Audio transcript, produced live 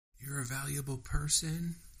a valuable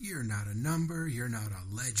person. You're not a number. You're not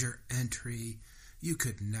a ledger entry. You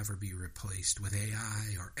could never be replaced with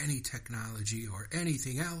AI or any technology or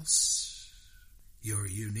anything else. You're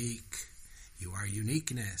unique. You are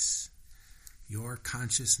uniqueness. Your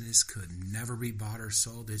consciousness could never be bought or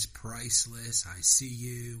sold. It's priceless. I see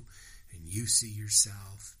you and you see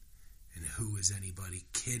yourself. And who is anybody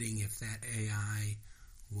kidding? If that AI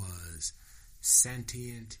was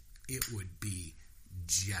sentient, it would be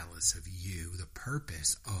jealous of you. The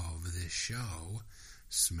purpose of this show,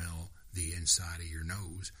 smell the inside of your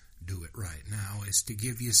nose, do it right now, is to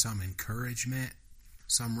give you some encouragement,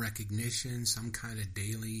 some recognition, some kind of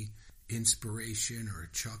daily inspiration or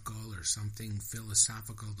a chuckle or something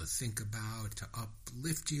philosophical to think about, to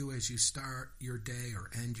uplift you as you start your day or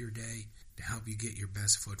end your day, to help you get your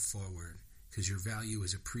best foot forward, because your value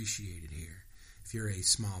is appreciated here. If you're a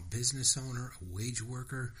small business owner, a wage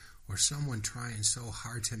worker, or someone trying so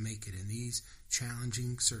hard to make it in these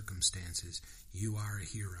challenging circumstances, you are a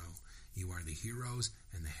hero. You are the heroes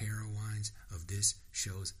and the heroines of this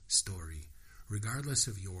show's story. Regardless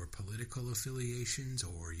of your political affiliations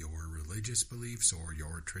or your religious beliefs or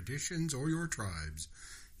your traditions or your tribes,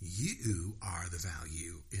 you are the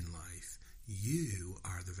value in life. You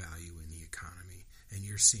are the value in the economy, and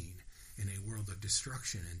you're seen. In a world of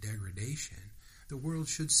destruction and degradation, the world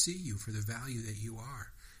should see you for the value that you are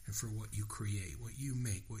and for what you create, what you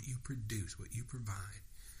make, what you produce, what you provide.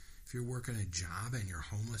 If you're working a job and you're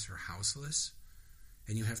homeless or houseless,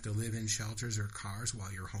 and you have to live in shelters or cars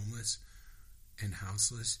while you're homeless and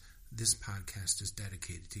houseless, this podcast is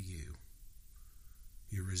dedicated to you.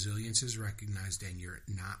 Your resilience is recognized, and you're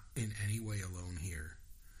not in any way alone here.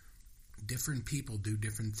 Different people do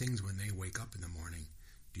different things when they wake up in the morning.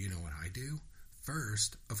 Do you know what I do?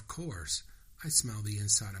 First, of course, I smell the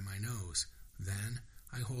inside of my nose. Then,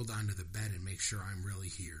 I hold onto the bed and make sure I'm really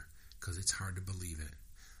here, because it's hard to believe it.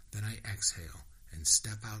 Then I exhale and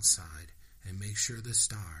step outside and make sure the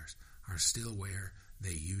stars are still where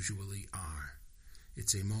they usually are.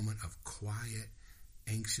 It's a moment of quiet,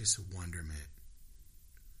 anxious wonderment.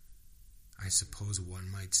 I suppose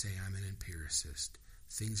one might say I'm an empiricist.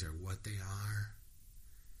 Things are what they are.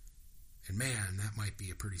 And man, that might be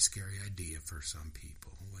a pretty scary idea for some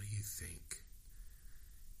people. What do you think?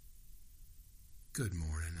 Good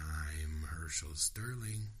morning, I'm Herschel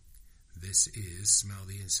Sterling. This is Smell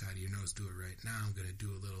the Inside of Your Nose. Do it right now. I'm going to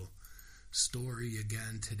do a little story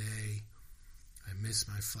again today. I miss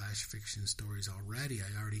my flash fiction stories already.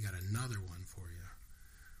 I already got another one for you.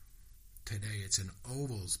 Today it's an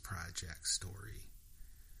OVALS project story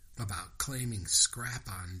about claiming scrap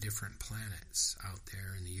on different planets out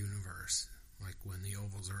there in the universe. Like when the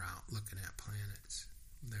ovals are out looking at planets.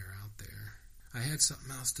 They're out there. I had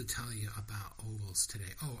something else to tell you about ovals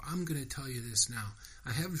today. Oh, I'm going to tell you this now.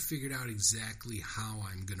 I haven't figured out exactly how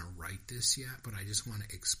I'm going to write this yet, but I just want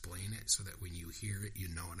to explain it so that when you hear it, you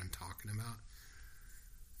know what I'm talking about.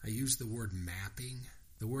 I use the word mapping.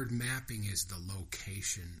 The word mapping is the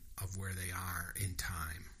location of where they are in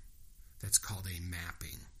time. That's called a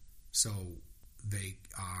mapping. So they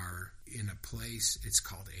are in a place, it's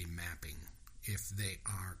called a mapping. If they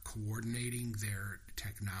are coordinating their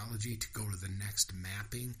technology to go to the next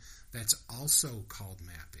mapping, that's also called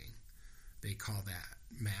mapping. They call that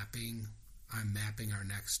mapping. I'm mapping our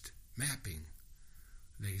next mapping.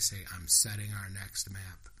 They say I'm setting our next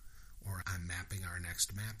map, or I'm mapping our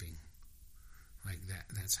next mapping. Like that.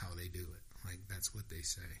 That's how they do it. Like that's what they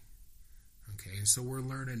say. Okay, and so we're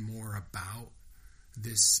learning more about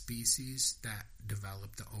this species that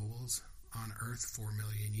developed the ovals on Earth 4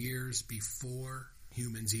 million years before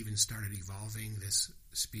humans even started evolving. This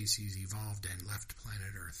species evolved and left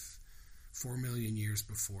planet Earth 4 million years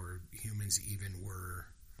before humans even were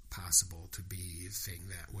possible to be a thing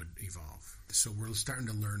that would evolve. So we're starting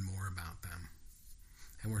to learn more about them.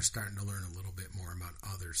 And we're starting to learn a little bit more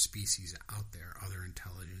about other species out there, other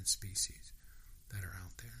intelligent species that are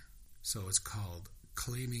out there. So it's called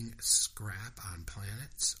Claiming Scrap on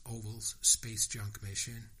Planets, OVALS Space Junk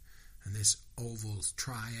Mission. And this OVALS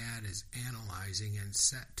triad is analyzing and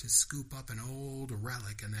set to scoop up an old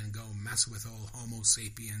relic and then go mess with old Homo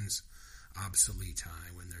sapiens obsoleti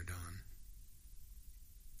when they're done.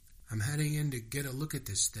 I'm heading in to get a look at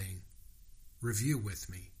this thing. Review with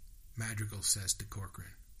me, Madrigal says to Corcoran.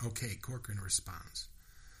 Okay, Corcoran responds.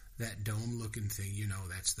 That dome-looking thing, you know,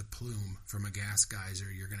 that's the plume from a gas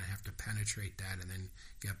geyser. You're going to have to penetrate that and then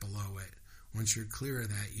get below it. Once you're clear of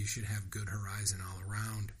that, you should have good horizon all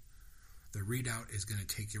around. The readout is going to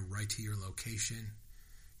take you right to your location.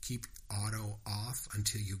 Keep auto off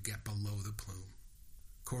until you get below the plume.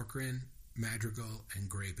 Corcoran, Madrigal, and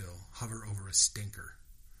Graybill hover over a stinker.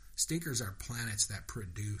 Stinkers are planets that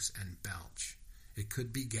produce and belch. It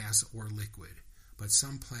could be gas or liquid, but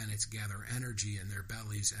some planets gather energy in their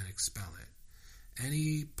bellies and expel it.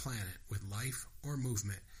 Any planet with life or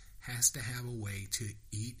movement has to have a way to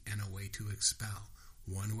eat and a way to expel,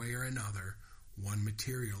 one way or another, one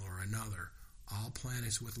material or another. All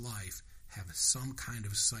planets with life have some kind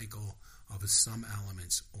of cycle of some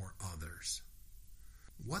elements or others.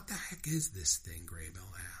 What the heck is this thing?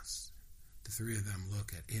 Graybill asks. The three of them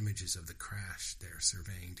look at images of the crash they're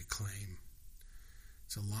surveying to claim.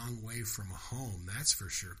 It's a long way from a home, that's for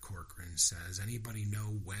sure, Corcoran says. Anybody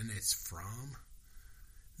know when it's from?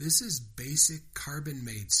 This is basic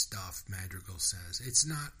carbon-made stuff, Madrigal says. It's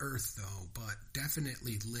not Earth, though, but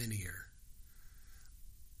definitely linear.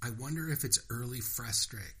 I wonder if it's early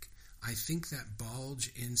Frestric. I think that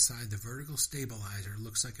bulge inside the vertical stabilizer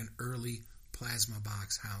looks like an early plasma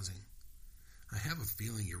box housing. I have a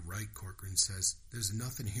feeling you're right, Corcoran says. There's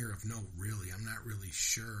nothing here of note, really. I'm not really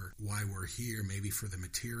sure why we're here, maybe for the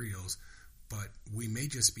materials, but we may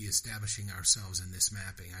just be establishing ourselves in this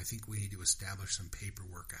mapping. I think we need to establish some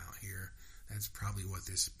paperwork out here. That's probably what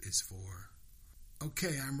this is for.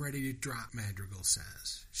 Okay, I'm ready to drop, Madrigal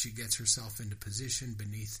says. She gets herself into position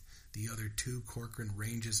beneath the other two. Corcoran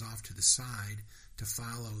ranges off to the side to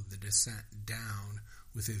follow the descent down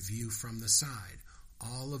with a view from the side.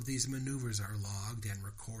 All of these maneuvers are logged and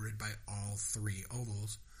recorded by all three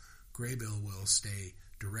ovals. Graybill will stay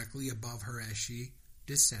directly above her as she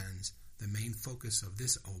descends. The main focus of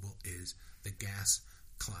this oval is the gas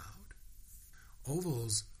cloud.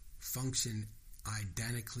 Ovals function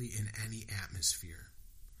identically in any atmosphere.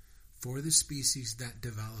 For the species that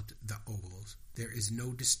developed the ovals, there is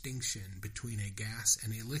no distinction between a gas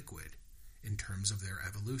and a liquid in terms of their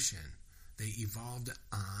evolution. They evolved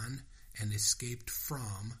on and escaped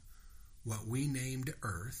from what we named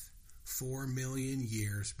Earth 4 million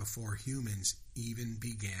years before humans even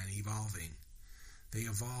began evolving. They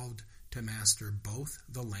evolved to master both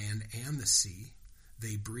the land and the sea.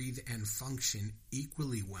 They breathe and function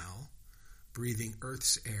equally well, breathing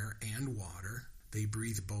Earth's air and water. They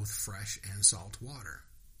breathe both fresh and salt water.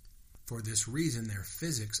 For this reason, their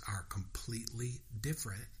physics are completely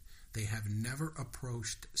different. They have never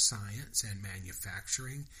approached science and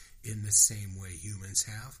manufacturing in the same way humans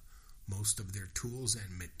have. Most of their tools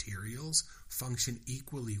and materials function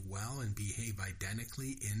equally well and behave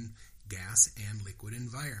identically in gas and liquid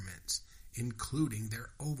environments, including their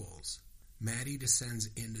ovals. Maddie descends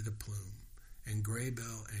into the plume, and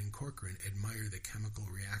Graybill and Corcoran admire the chemical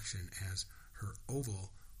reaction as her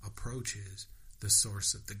oval approaches the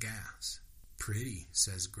source of the gas. Pretty,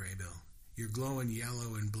 says Graybill. You're glowing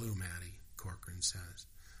yellow and blue, Maddie, Corcoran says.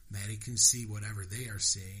 Maddie can see whatever they are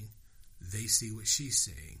seeing. They see what she's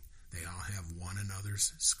seeing. They all have one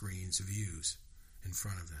another's screens views in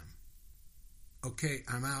front of them. Okay,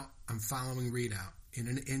 I'm out. I'm following readout. In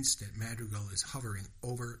an instant, Madrigal is hovering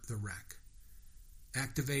over the wreck.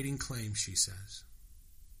 Activating claim, she says.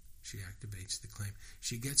 She activates the claim.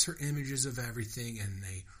 She gets her images of everything and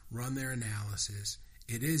they run their analysis.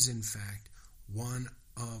 It is, in fact, one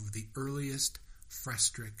of the earliest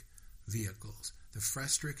Frestric vehicles. The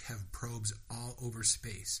Frestric have probes all over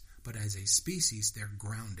space, but as a species, they're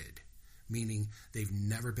grounded, meaning they've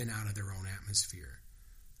never been out of their own atmosphere.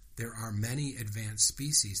 There are many advanced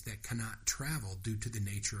species that cannot travel due to the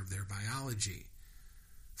nature of their biology.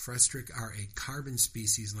 Frestric are a carbon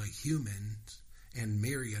species like humans and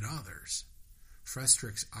myriad others.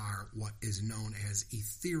 Frestrics are what is known as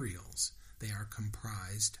ethereals. They are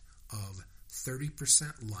comprised of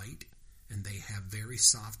 30% light, and they have very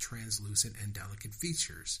soft, translucent, and delicate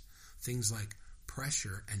features. Things like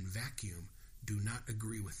pressure and vacuum do not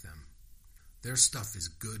agree with them. Their stuff is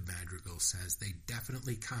good, Madrigal says. They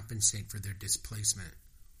definitely compensate for their displacement.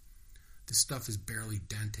 The stuff is barely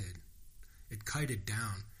dented. It kited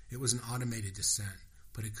down. It was an automated descent,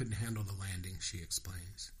 but it couldn't handle the landing, she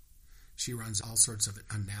explains. She runs all sorts of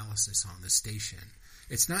analysis on the station.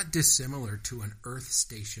 It's not dissimilar to an Earth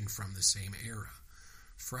station from the same era.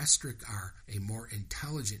 Frestric are a more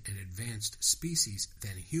intelligent and advanced species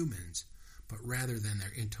than humans, but rather than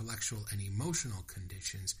their intellectual and emotional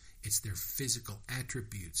conditions, it's their physical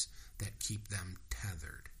attributes that keep them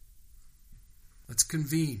tethered. Let's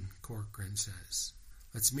convene, Corcoran says.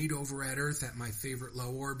 Let's meet over at Earth at my favorite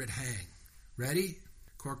low-orbit hang. Ready?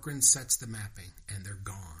 Corcoran sets the mapping, and they're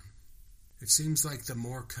gone. It seems like the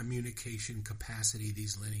more communication capacity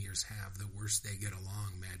these linears have, the worse they get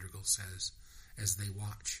along, Madrigal says, as they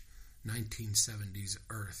watch 1970s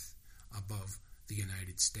Earth above the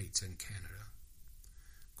United States and Canada.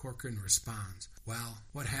 Corcoran responds, well,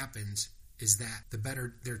 what happens is that the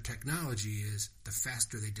better their technology is, the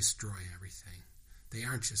faster they destroy everything. They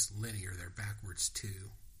aren't just linear, they're backwards too.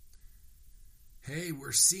 Hey,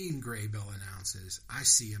 we're seeing, Graybill announces. I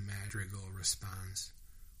see, a Madrigal responds.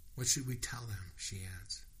 What should we tell them, she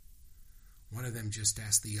adds. One of them just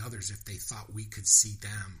asked the others if they thought we could see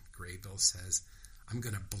them, Graybill says. I'm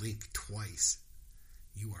going to blink twice.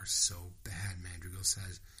 You are so bad, Madrigal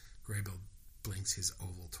says. Graybill blinks his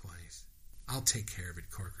oval twice. I'll take care of it,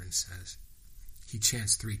 Corcoran says. He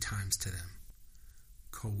chants 3 times to them.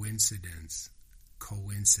 Coincidence,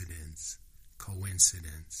 coincidence,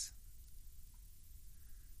 coincidence.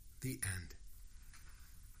 The end.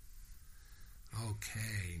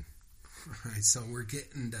 Okay. Right, so we're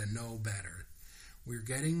getting to know better. We're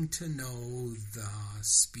getting to know the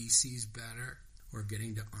species better. We're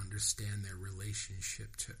getting to understand their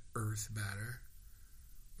relationship to Earth better.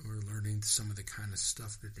 We're learning some of the kind of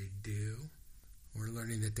stuff that they do. We're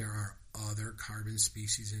learning that there are other carbon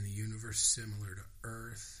species in the universe similar to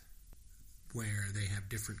Earth, where they have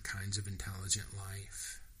different kinds of intelligent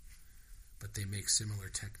life, but they make similar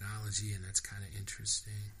technology, and that's kind of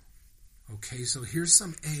interesting. Okay, so here's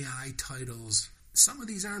some AI titles. Some of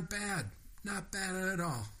these aren't bad. Not bad at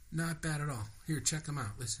all. Not bad at all. Here, check them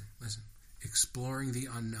out. Listen. Exploring the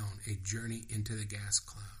Unknown, A Journey into the Gas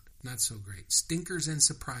Cloud. Not so great. Stinkers and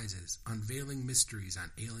Surprises, Unveiling Mysteries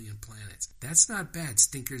on Alien Planets. That's not bad,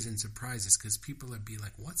 Stinkers and Surprises, because people would be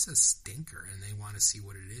like, what's a stinker? And they want to see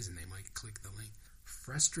what it is, and they might click the link.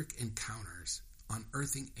 Frestric Encounters,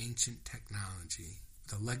 Unearthing Ancient Technology.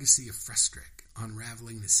 The Legacy of Frestric,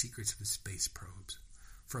 Unraveling the Secrets of Space Probes.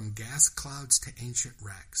 From Gas Clouds to Ancient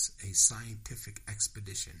Wrecks, a Scientific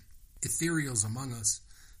Expedition. Ethereals Among Us,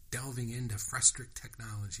 Delving into Frestric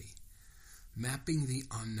Technology. Mapping the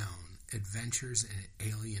Unknown, Adventures in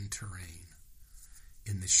Alien Terrain.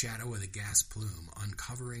 In the Shadow of the Gas Plume,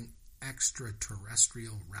 Uncovering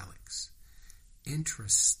Extraterrestrial Relics.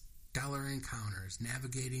 Interstellar Encounters,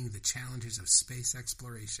 Navigating the Challenges of Space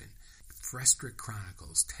Exploration. Frestric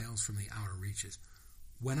Chronicles, Tales from the Outer Reaches.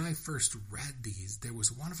 When I first read these, there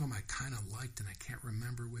was one of them I kind of liked, and I can't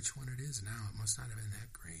remember which one it is now. It must not have been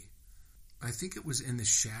that great. I think it was In the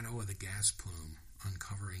Shadow of the Gas Plume,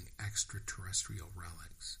 Uncovering Extraterrestrial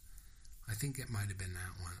Relics. I think it might have been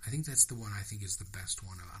that one. I think that's the one I think is the best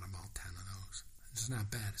one out of all 10 of those. It's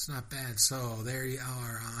not bad. It's not bad. So there you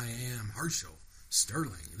are. I am Herschel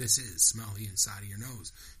Sterling. This is Smell the Inside of Your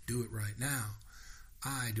Nose. Do it right now.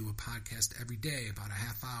 I do a podcast every day, about a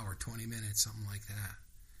half hour, 20 minutes, something like that.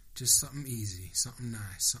 Just something easy, something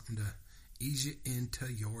nice, something to ease you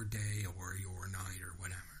into your day or your night or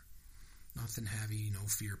whatever. Nothing heavy, no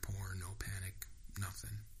fear porn, no panic,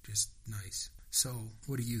 nothing. Just nice. So,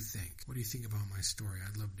 what do you think? What do you think about my story?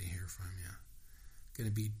 I'd love to hear from you.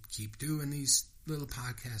 Going to keep doing these little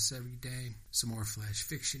podcasts every day. Some more flash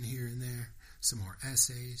fiction here and there. Some more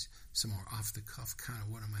essays. Some more off-the-cuff kind of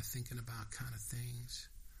what am I thinking about kind of things.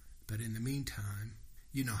 But in the meantime,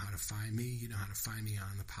 you know how to find me. You know how to find me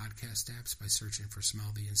on the podcast apps by searching for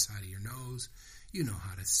Smell the Inside of Your Nose. You know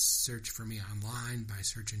how to search for me online by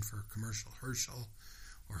searching for Commercial Herschel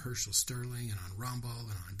or Herschel Sterling, and on Rumble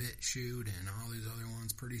and on BitChute and all these other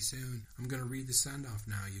ones pretty soon. I'm going to read the send-off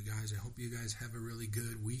now, you guys. I hope you guys have a really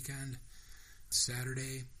good weekend.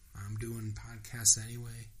 Saturday, I'm doing podcasts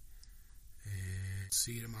anyway. And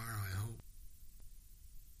see you tomorrow, I hope.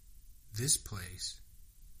 This place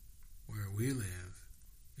where we live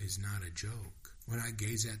is not a joke. When I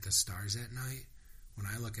gaze at the stars at night, when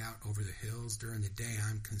I look out over the hills during the day,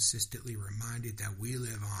 I'm consistently reminded that we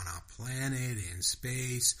live on a planet in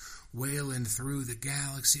space, wailing through the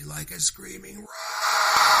galaxy like a screaming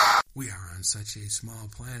roar. We are on such a small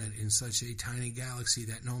planet in such a tiny galaxy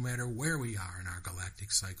that no matter where we are in our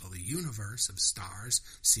galactic cycle, the universe of stars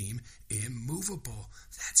seem immovable.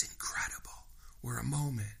 That's incredible. We're a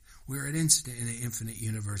moment. We're an instant in an infinite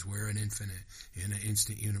universe. We're an infinite in an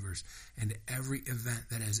instant universe. And every event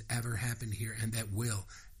that has ever happened here and that will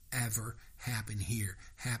ever happen here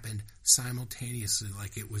happened simultaneously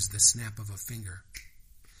like it was the snap of a finger.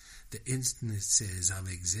 The instances of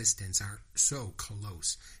existence are so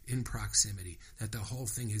close in proximity that the whole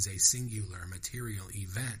thing is a singular material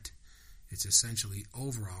event. It's essentially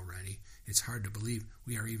over already. It's hard to believe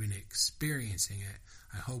we are even experiencing it.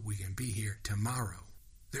 I hope we can be here tomorrow.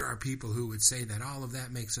 There are people who would say that all of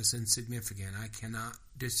that makes us insignificant. I cannot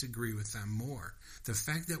disagree with them more. The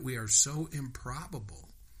fact that we are so improbable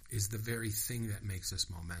is the very thing that makes us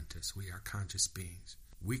momentous. We are conscious beings.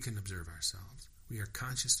 We can observe ourselves. We are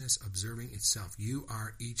consciousness observing itself. You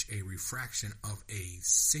are each a refraction of a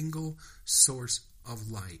single source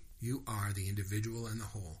of light. You are the individual and the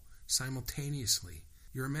whole. Simultaneously,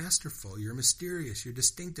 You're masterful. You're mysterious. You're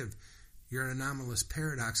distinctive. You're an anomalous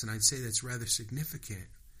paradox, and I'd say that's rather significant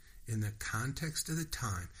in the context of the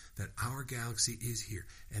time that our galaxy is here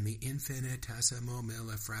and the infinitesimal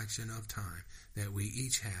millifraction of time that we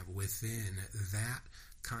each have within that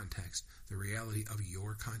context, the reality of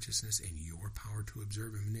your consciousness and your power to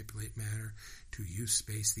observe and manipulate matter, to use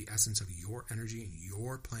space, the essence of your energy and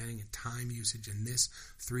your planning and time usage in this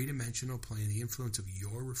three-dimensional plane, the influence of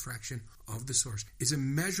your refraction of the source is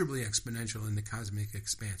immeasurably exponential in the cosmic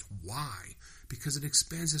expanse. Why? Because it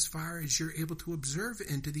expands as far as you're able to observe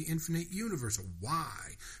into the infinite universe.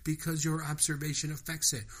 Why? Because your observation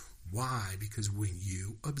affects it. Why? Because when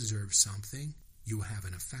you observe something, you have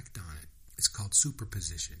an effect on it. It's called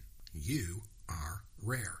superposition. You are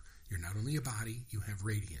rare. You're not only a body, you have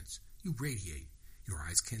radiance. You radiate. Your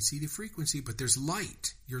eyes can't see the frequency, but there's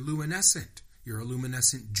light. You're luminescent. You're a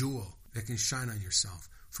luminescent jewel that can shine on yourself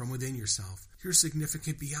from within yourself. You're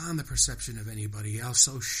significant beyond the perception of anybody else,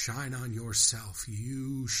 so shine on yourself.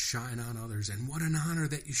 You shine on others, and what an honor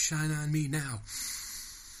that you shine on me now.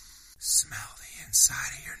 Smell the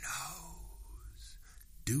inside of your nose.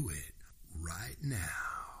 Do it right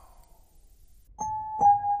now.